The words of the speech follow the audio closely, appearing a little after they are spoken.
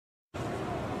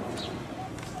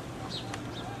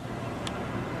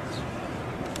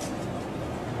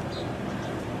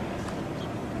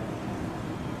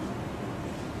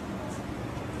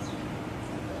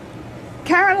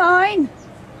Caroline!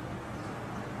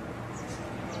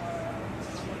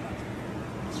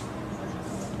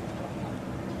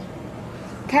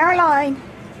 Caroline!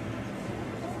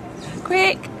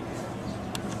 Quick!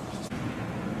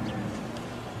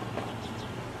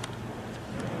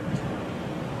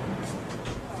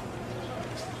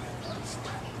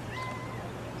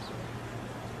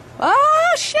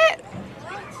 Oh, shit!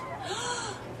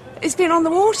 It's been on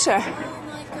the water.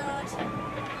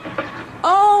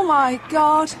 Oh my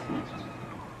God.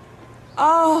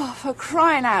 Oh, for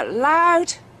crying out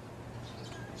loud.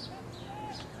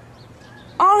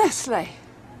 Honestly.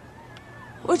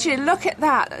 Would you look at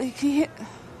that?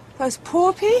 Those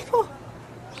poor people.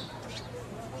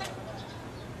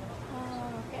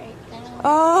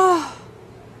 Oh.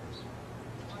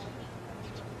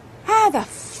 How the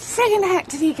friggin' heck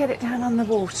did he get it down on the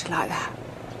water like that?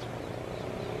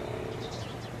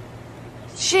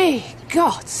 Gee,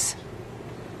 gods.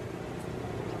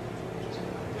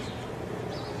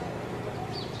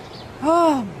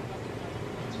 Oh.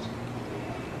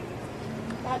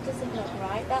 That doesn't look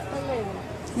right, that balloon.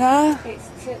 No.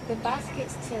 The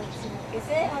basket's tilting. Is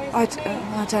it? Or is I it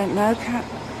me? don't know.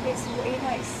 It's, you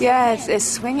know, it's swinging. Yeah, it's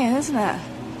swinging, isn't it?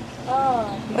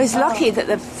 Oh. Well, he's lucky that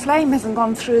the flame hasn't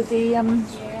gone through the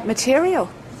material.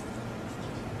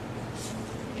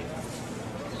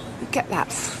 Get that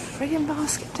friggin'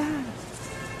 basket down.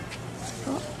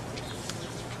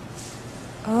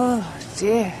 Oh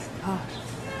dear. Oh.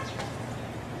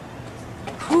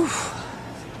 Whew.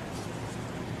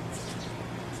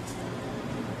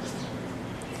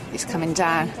 He's coming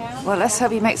down. Well, let's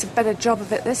hope he makes a better job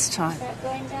of it this time. Is that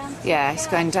going down? Yeah, it's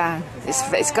going down.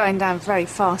 It's going down very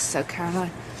fast, though,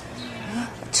 Caroline.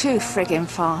 Too friggin'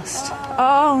 fast.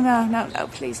 Oh, no, no, no,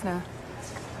 please, no.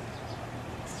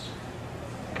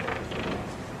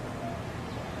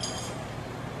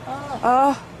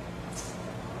 Oh.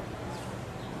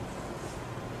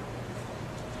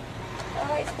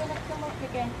 Oh, it's going to come up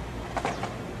again.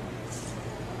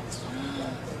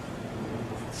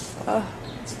 Oh.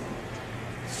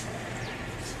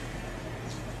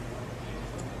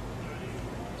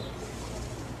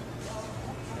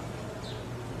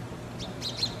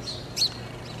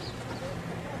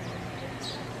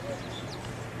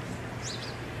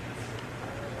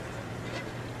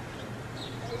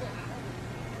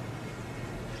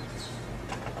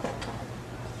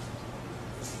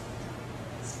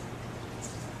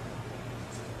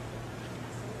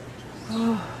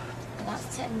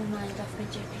 That's taking my mind off my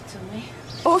jippy tummy.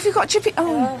 Oh, have you got chippy?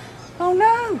 Oh, oh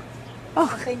no. Oh.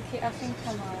 I think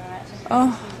I'm alright.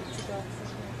 Oh.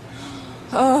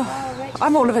 Oh,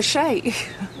 I'm all of a shake.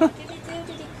 What did he do?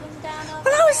 Did he come down over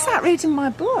Well, I was sat reading my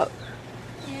book.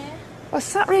 Yeah. I was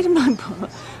sat reading my book,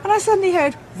 and I suddenly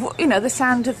heard, you know, the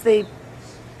sound of the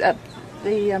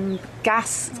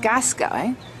gas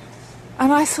going,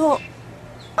 and I thought,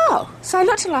 oh. So I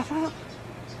looked at life, and I thought,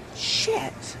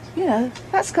 shit, you know,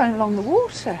 that's going along the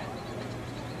water.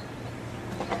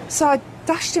 So I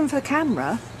dashed in for the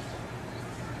camera,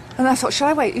 and I thought, shall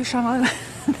I wait? Shall I?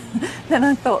 Then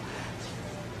I thought,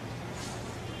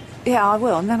 yeah, I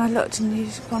will. And then I looked, and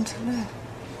he's gone to there.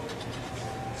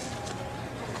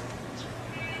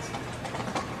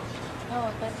 Oh,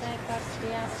 I bet they're about to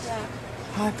be out there.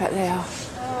 I bet they are.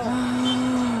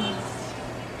 Oh.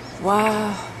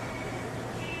 Wow.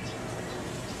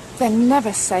 They're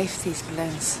never safe, these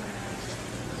balloons.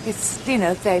 It's, you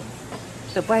know, the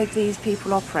way these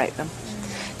people operate them.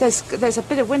 There's a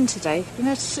bit of wind today. You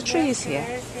notice the trees here?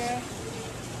 Yeah.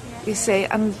 You see,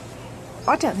 and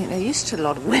I don't think they're used to a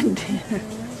lot of wind here.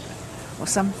 Or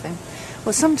something.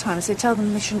 Well, sometimes they tell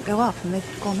them they shouldn't go up, and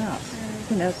they've gone up.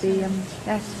 You know, the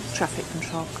air traffic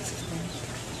control.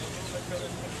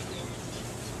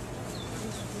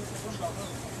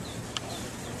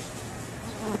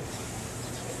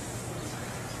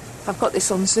 I've got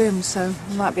this on Zoom, so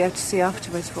I might be able to see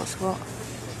afterwards what's what.